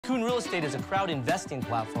Tycoon Real Estate is a crowd investing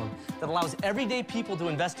platform that allows everyday people to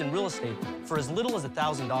invest in real estate for as little as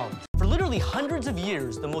 $1,000. For literally hundreds of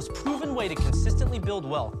years, the most proven way to consistently build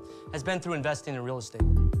wealth has been through investing in real estate.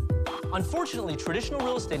 Unfortunately, traditional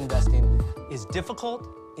real estate investing is difficult,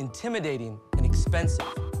 intimidating, and expensive.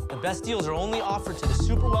 The best deals are only offered to the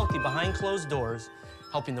super wealthy behind closed doors,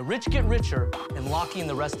 helping the rich get richer and locking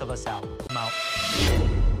the rest of us out. I'm out.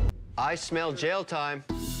 I smell jail time.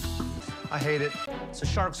 I hate it. So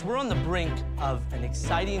Sharks, we're on the brink of an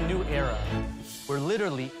exciting new era where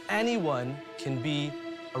literally anyone can be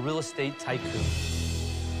a real estate tycoon.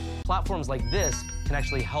 Platforms like this can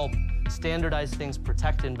actually help standardize things,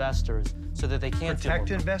 protect investors so that they can't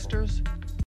protect investors?